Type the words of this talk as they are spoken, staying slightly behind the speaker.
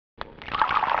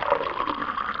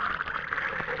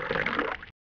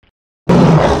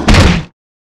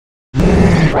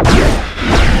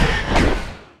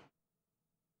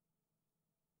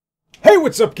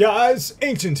What's up, guys?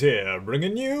 Ancient here,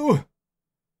 bringing you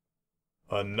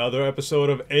another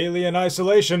episode of Alien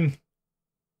Isolation.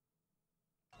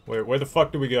 Wait, where the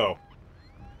fuck do we go?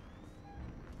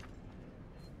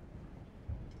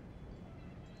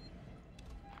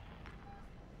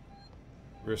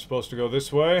 We're supposed to go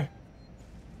this way,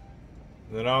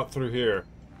 and then out through here.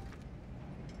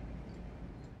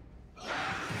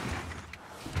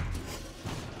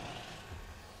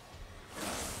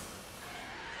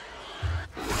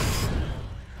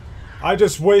 I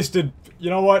just wasted... You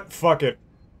know what? Fuck it.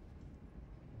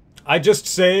 I just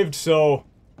saved, so...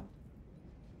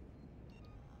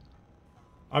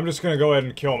 I'm just gonna go ahead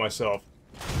and kill myself.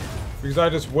 Because I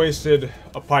just wasted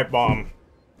a pipe bomb.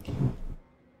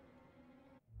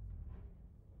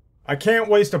 I can't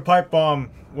waste a pipe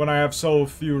bomb when I have so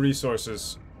few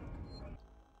resources.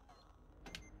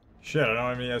 Shit, I don't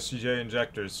have any SCJ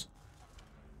injectors.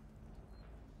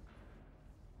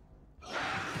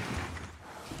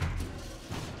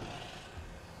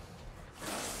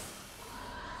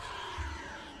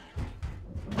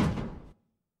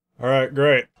 Alright,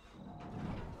 great.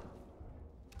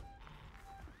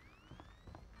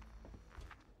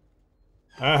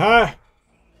 Uh-huh.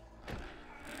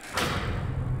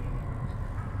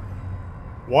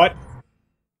 What?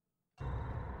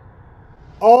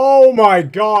 Oh my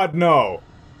god, no!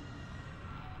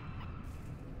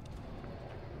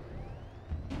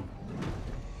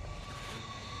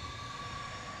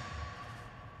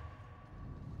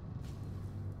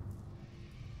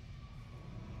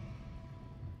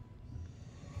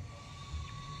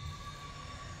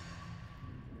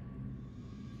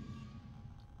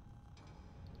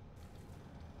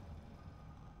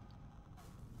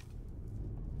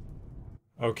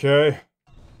 Okay.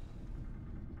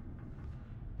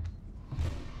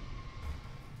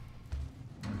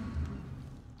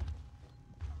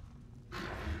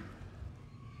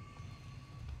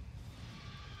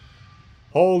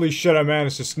 Holy shit, I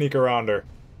managed to sneak around her.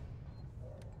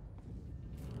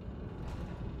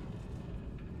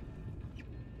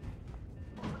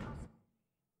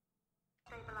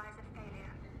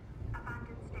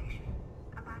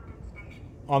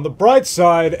 On the bright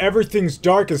side, everything's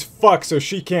dark as fuck, so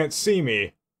she can't see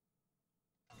me.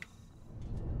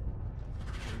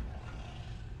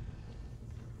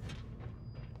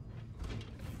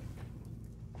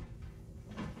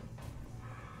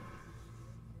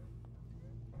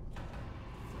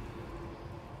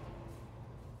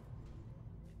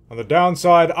 On the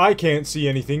downside, I can't see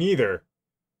anything either.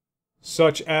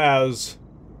 Such as...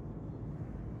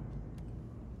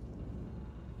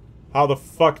 how the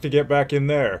fuck to get back in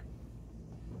there?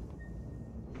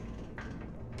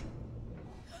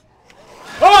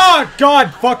 Ah!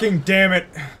 God fucking damn it!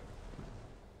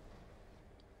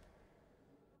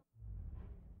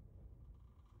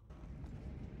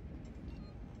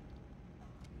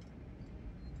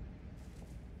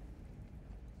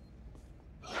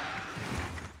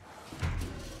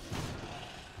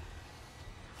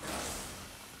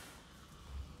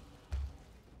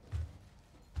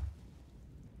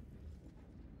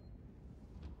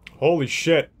 Holy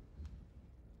shit.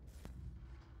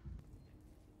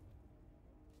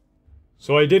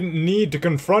 So I didn't need to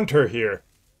confront her here.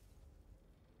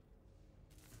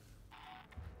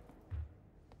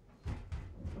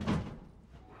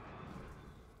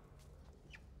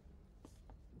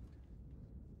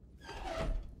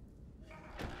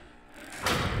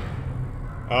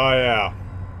 Oh yeah.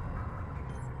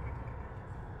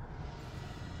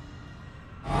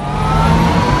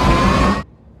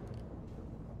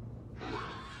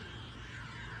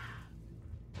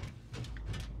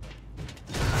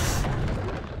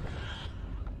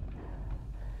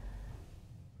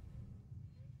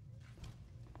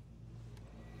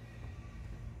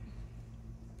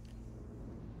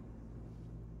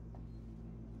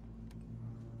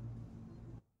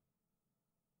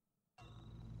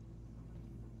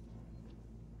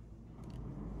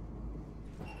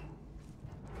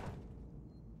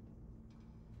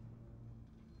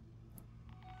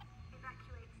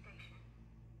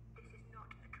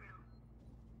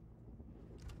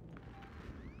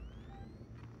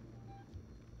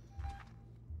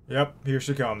 Yep, here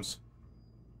she comes.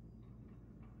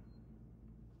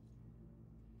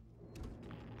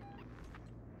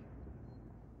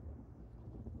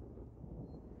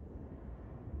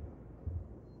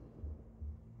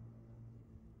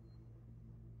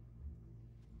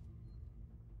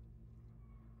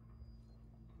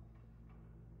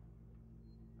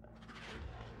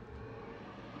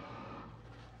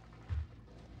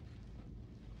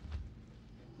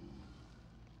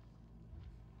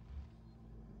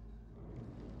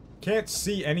 Can't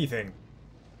see anything.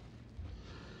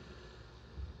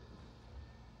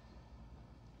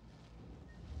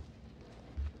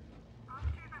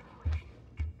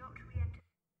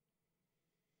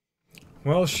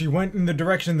 Well, she went in the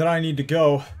direction that I need to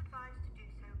go.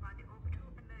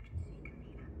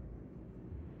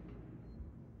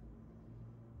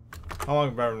 How long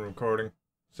have I been recording?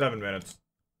 7 minutes.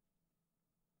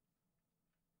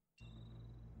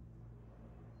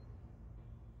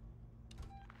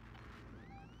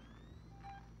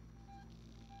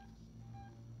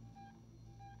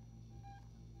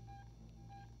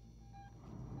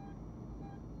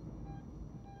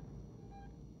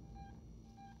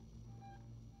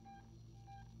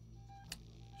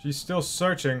 She's still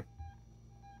searching.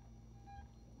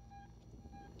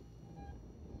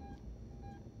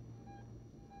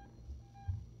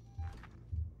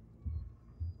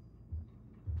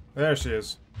 There she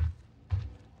is.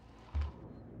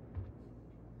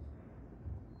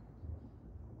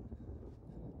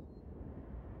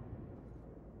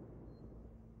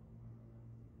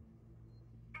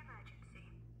 Emergency.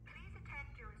 Please attend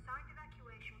your assigned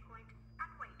evacuation point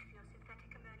and wait for your synthetic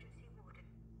emergency warden.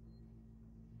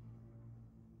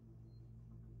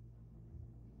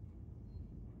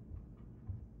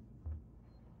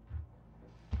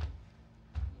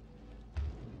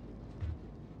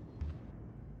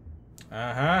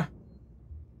 Uh-huh.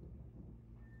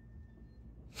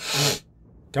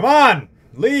 Come on!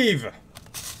 Leave!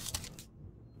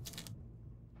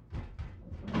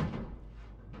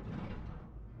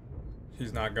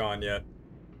 She's not gone yet.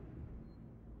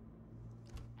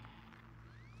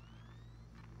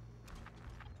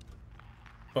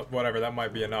 But whatever, that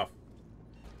might be enough.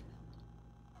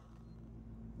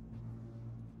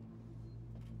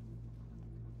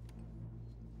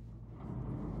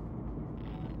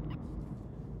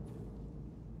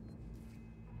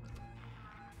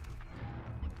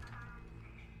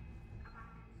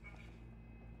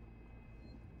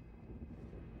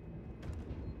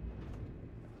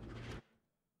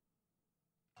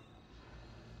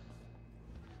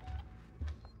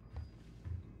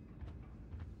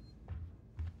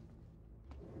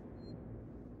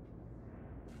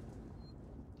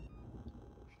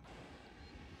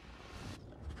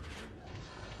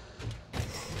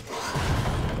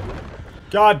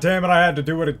 God damn it, I had to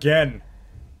do it again.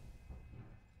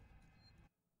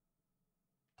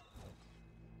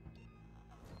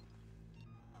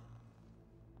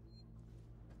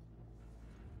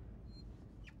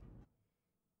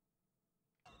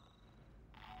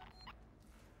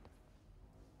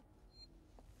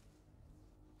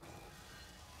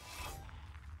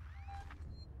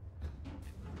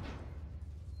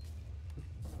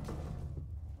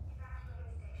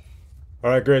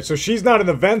 Alright, great. So she's not in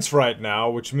the vents right now,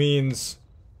 which means...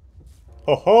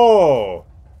 Ho ho!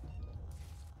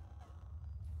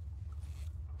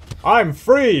 I'm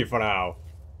free for now!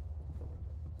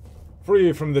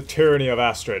 Free from the tyranny of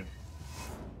Astrid.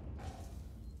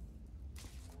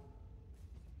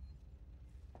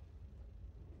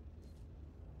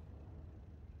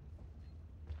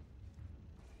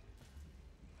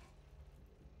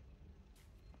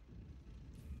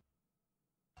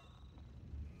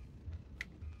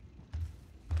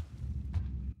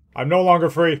 I'm no longer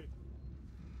free.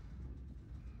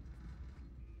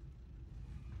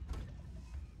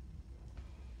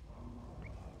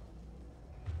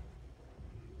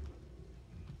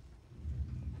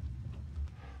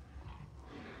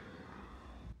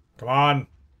 Come on.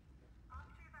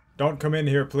 Don't come in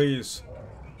here, please.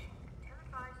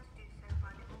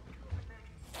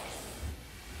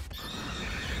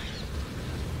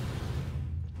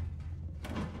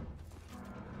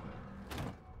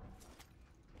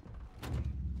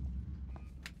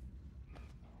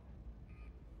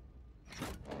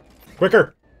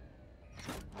 Quicker!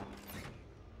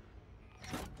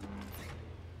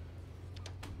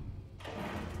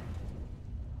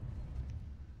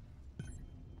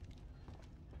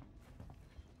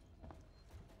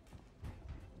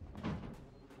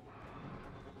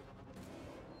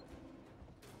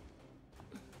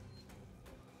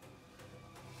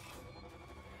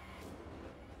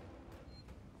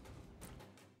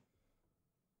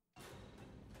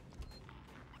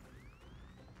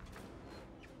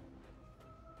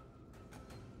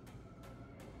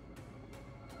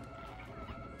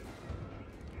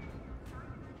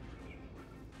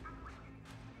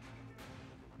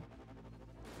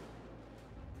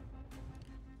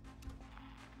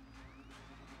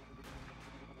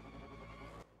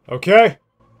 Okay.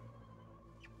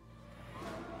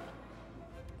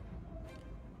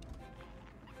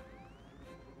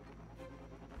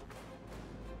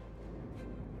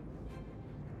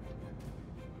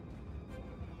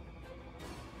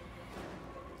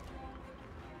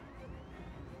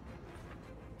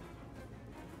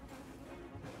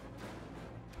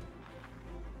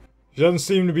 She doesn't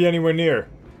seem to be anywhere near.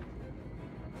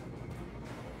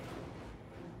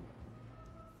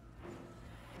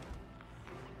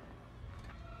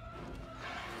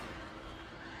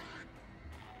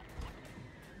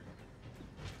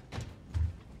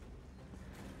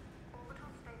 Orbital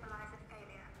stabilizer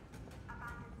failure.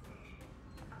 Abandoned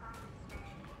station. Abandoned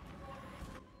station.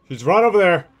 She's right over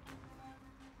there.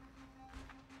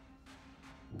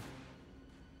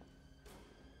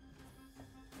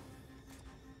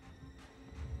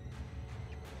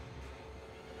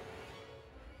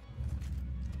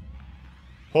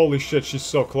 Holy shit, she's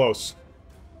so close.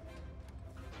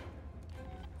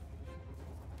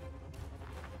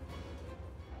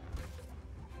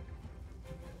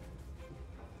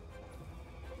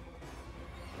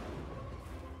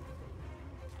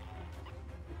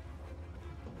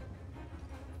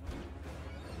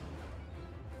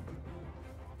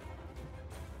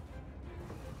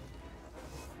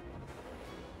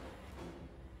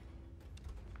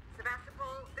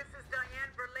 Sebastopol, this is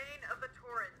Diane Verlaine of the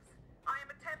Torrens. I am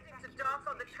attempting to dock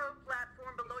on the tow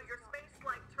platform below your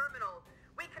spaceflight terminal.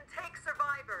 We can take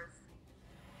survivors.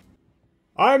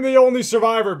 I'm the only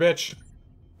survivor, bitch.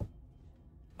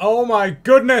 Oh my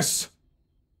goodness!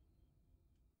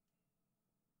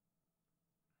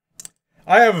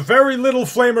 I have very little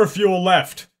flamer fuel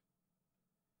left.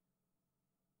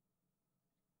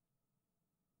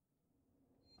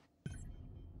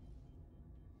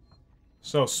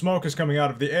 So, smoke is coming out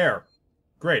of the air.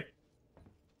 Great.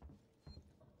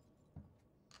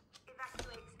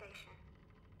 Evacuate station.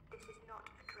 This is not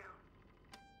a drill.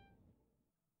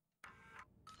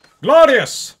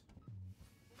 Glorious!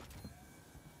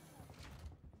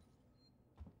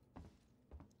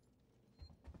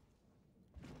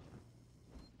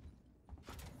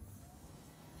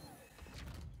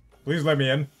 Please let me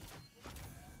in.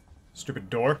 Stupid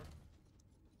door.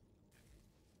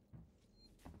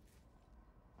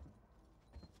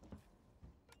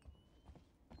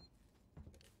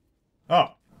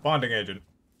 Oh, bonding agent.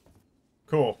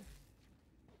 Cool.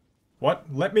 What?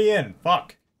 Let me in.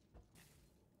 Fuck.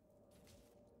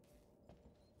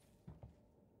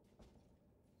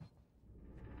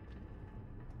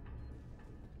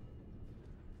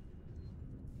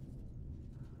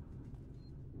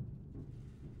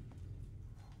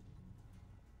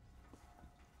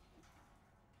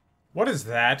 What is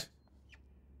that?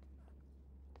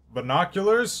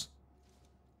 Binoculars?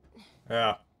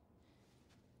 Yeah.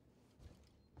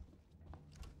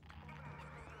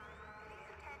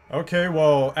 Okay,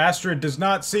 well, Astrid does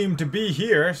not seem to be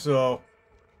here, so...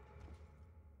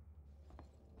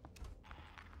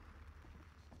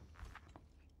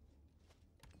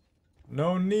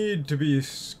 no need to be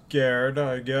scared,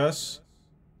 I guess.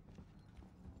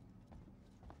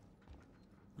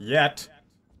 Yet.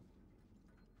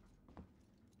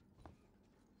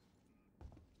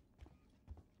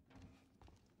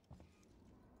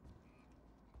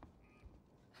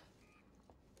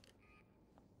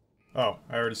 Oh,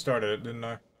 I already started it, didn't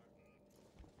I?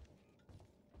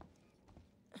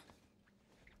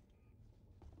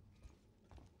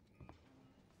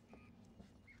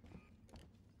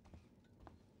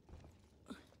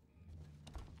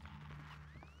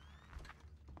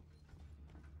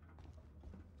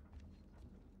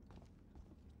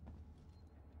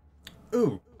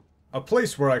 Ooh, a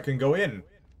place where I can go in.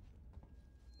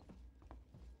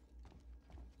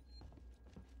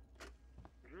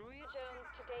 Ruya Jones,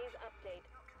 today's update.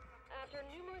 After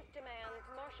numerous demands,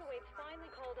 Marshal Waits finally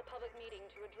called a public meeting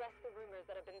to address the rumors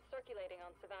that have been circulating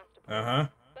on Sevastopol. Uh-huh.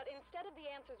 But instead of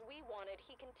the answers we wanted,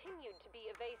 he continued to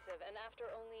be evasive, and after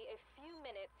only a few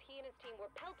minutes, he and his team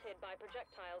were pelted by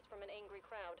projectiles from an angry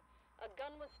crowd. A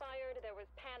gun was fired, there was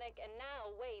panic, and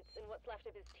now Waits and what's left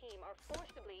of his team are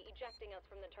forcibly ejecting us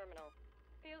from the terminal.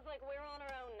 Feels like we're on our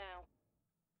own now.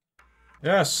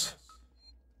 Yes.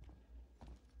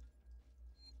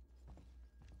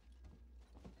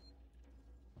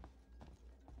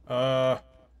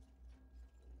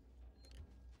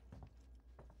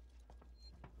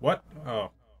 What?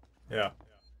 Oh. Yeah.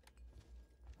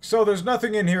 So there's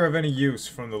nothing in here of any use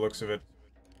from the looks of it.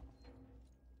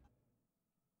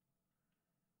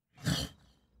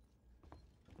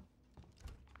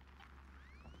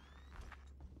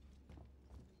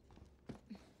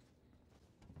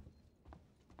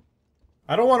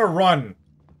 I don't want to run.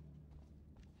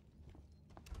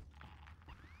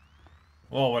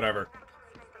 Well, whatever.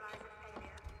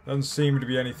 Doesn't seem to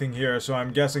be anything here, so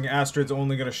I'm guessing Astrid's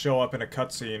only gonna show up in a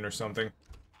cutscene or something.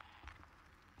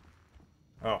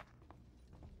 Oh.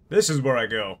 This is where I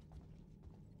go.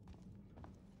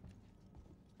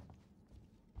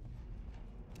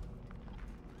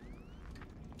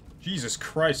 Jesus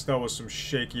Christ, that was some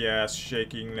shaky-ass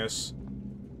shakiness.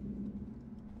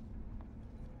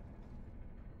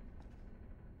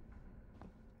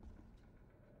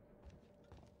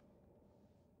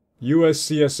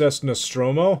 USCSS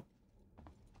Nostromo?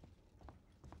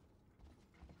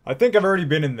 I think I've already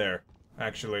been in there,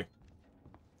 actually.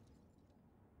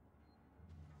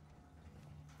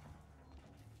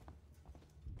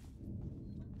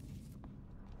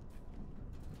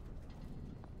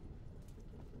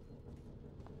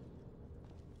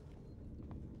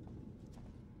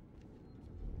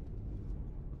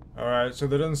 Alright, so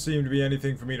there doesn't seem to be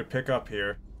anything for me to pick up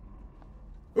here.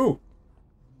 Ooh!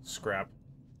 Scrap.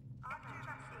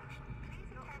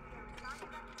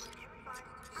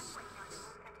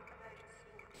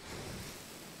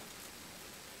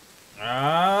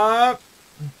 Ah!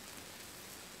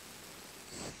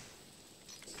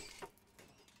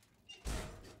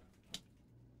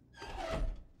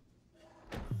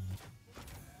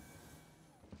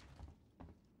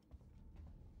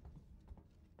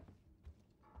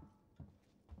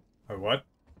 What?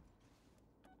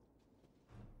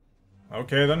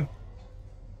 Okay, then.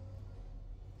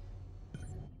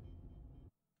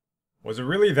 Was it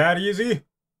really that easy?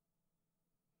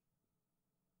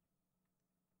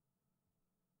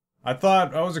 I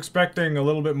was expecting a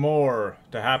little bit more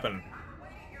to happen.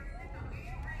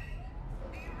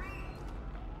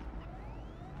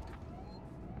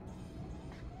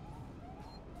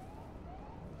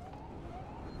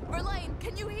 Verlaine,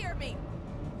 can you hear me?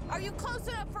 Are you close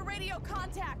enough for radio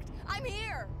contact? I'm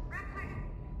here! Ripley,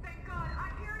 thank God,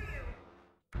 I hear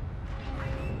you. I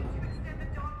need you to extend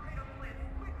the dog cradle cliff,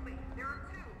 quickly. There are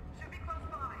two. Should be close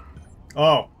by.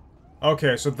 Oh.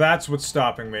 Okay, so that's what's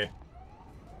stopping me.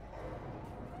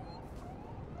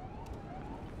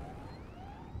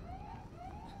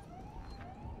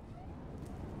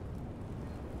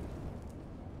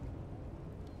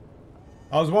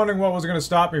 I was wondering what was going to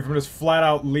stop me from just flat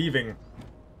out leaving.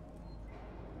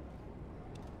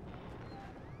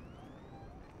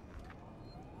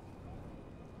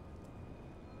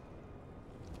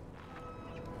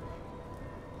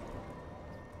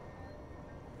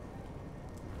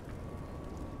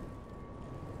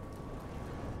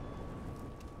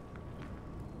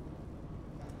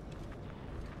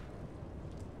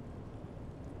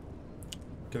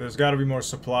 Okay, there's got to be more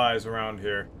supplies around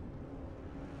here.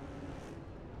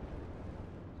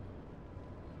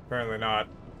 Apparently not.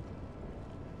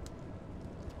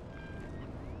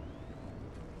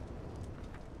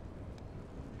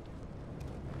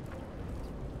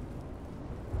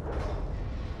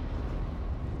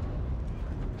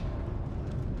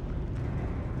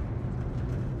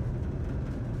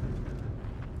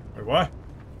 Wait, what?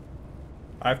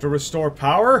 I have to restore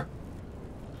power?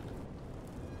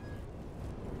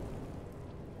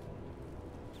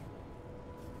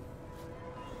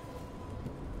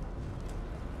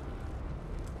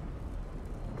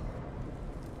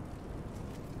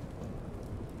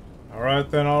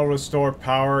 Alright, then I'll restore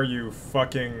power, you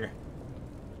fucking...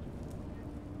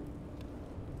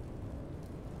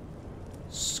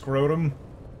 scrotum.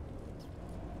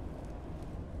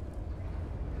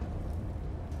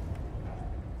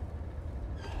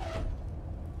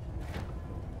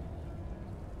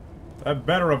 That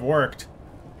better have worked.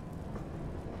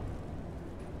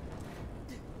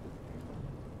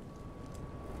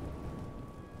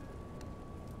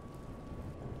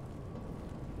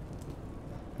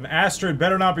 An Astrid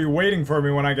better not be waiting for me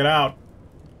when I get out.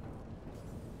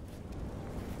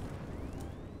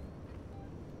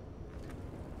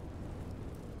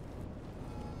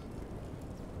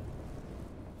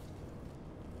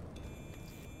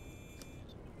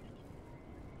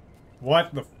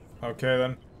 What the f- okay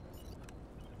then.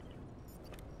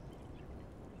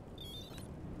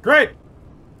 Great!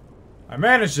 I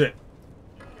managed it!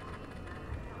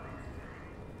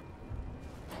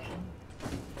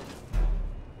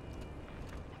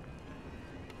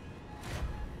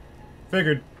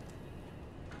 Figured.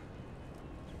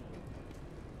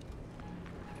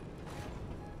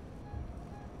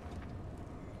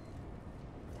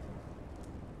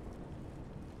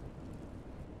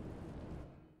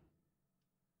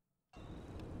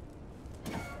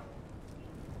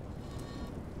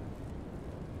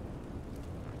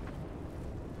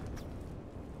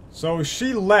 So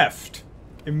she left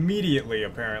immediately,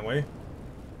 apparently.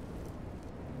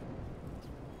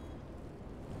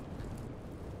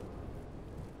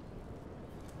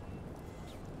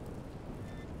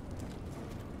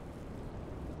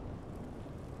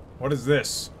 What is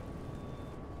this?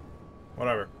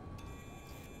 Whatever.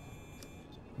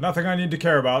 Nothing I need to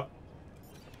care about.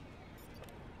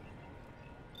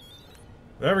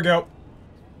 There we go.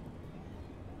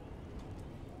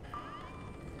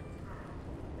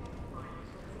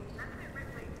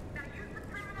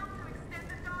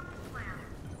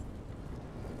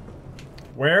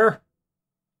 Where?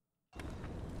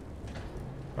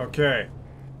 Okay.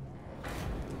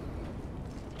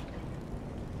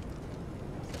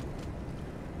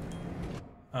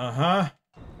 Uh-huh.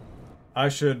 I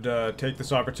should take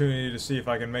this opportunity to see if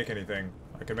I can make anything.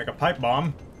 I can make a pipe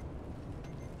bomb.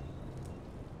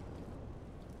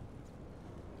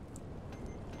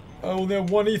 I only have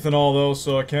one ethanol though,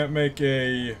 so I can't make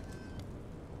a...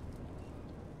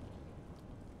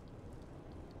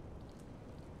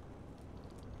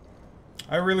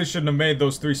 I really shouldn't have made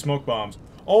those 3 smoke bombs.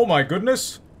 Oh my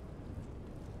goodness!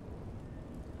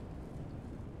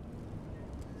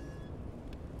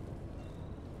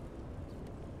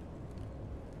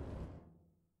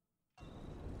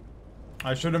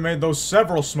 I should have made those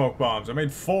several smoke bombs. I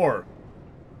made 4.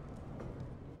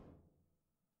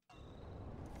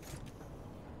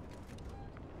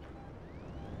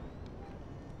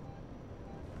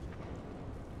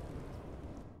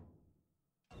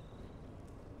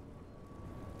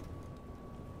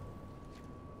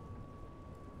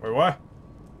 Wait, what?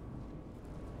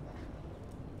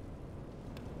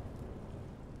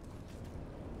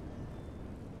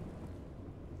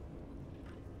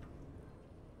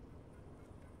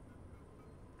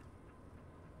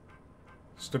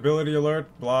 Stability alert,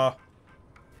 blah.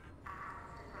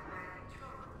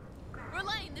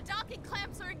 Verlaine, the docking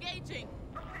clamps are engaging.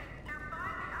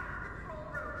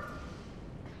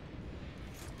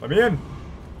 Let me in.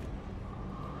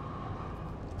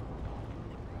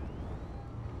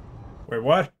 Wait,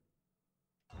 what?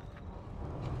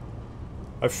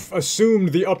 I've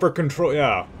assumed the upper control,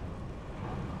 yeah.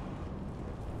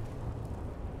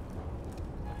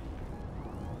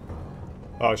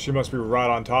 Oh, she must be right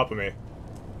on top of me.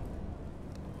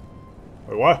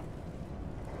 Wait, what?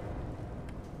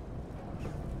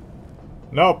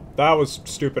 Nope, that was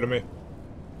stupid of me.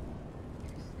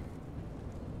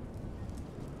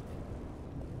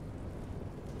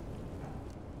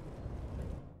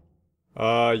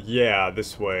 Yeah,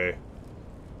 this way.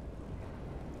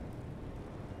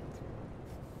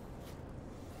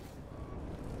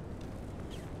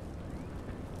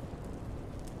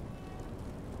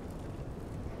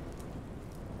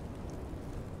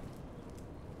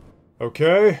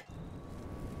 Okay.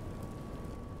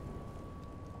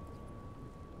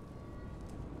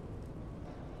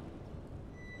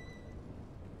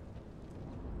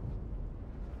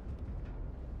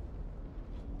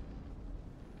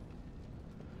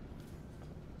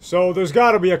 So, there's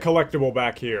gotta be a collectible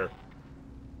back here.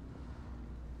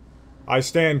 I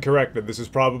stand corrected, this is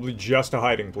probably just a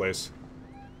hiding place.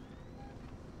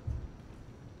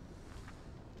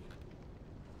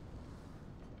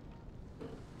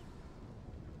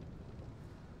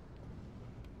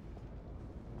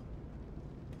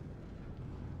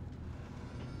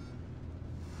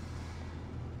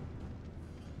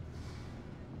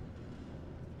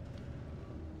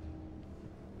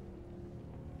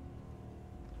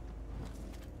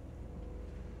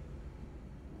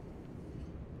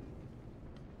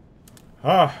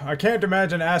 I can't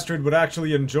imagine Astrid would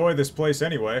actually enjoy this place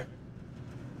anyway.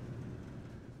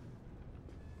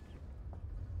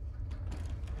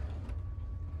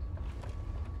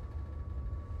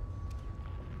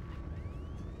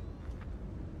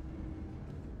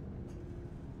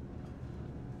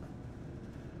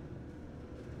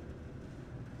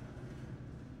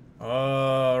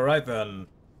 Right then.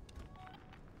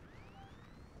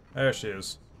 There she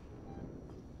is.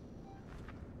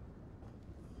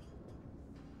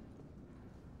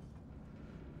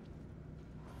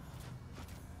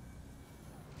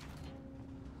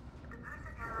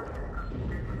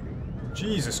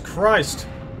 Jesus Christ!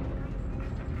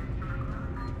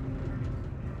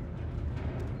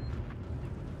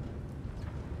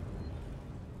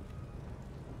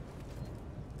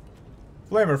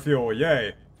 Flamer fuel,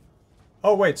 yay!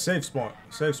 Oh wait, save spot.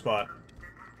 Save spot.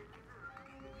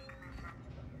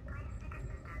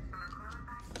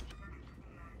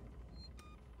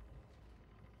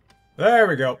 There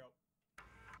we go.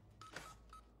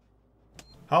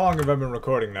 How long have I been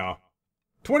recording now?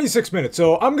 26 minutes,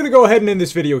 so I'm gonna go ahead and end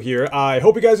this video here. I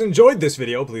hope you guys enjoyed this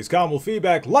video. Please comment with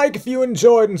feedback, like if you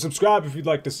enjoyed, and subscribe if you'd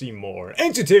like to see more.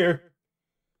 Ancient here,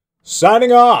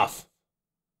 signing off!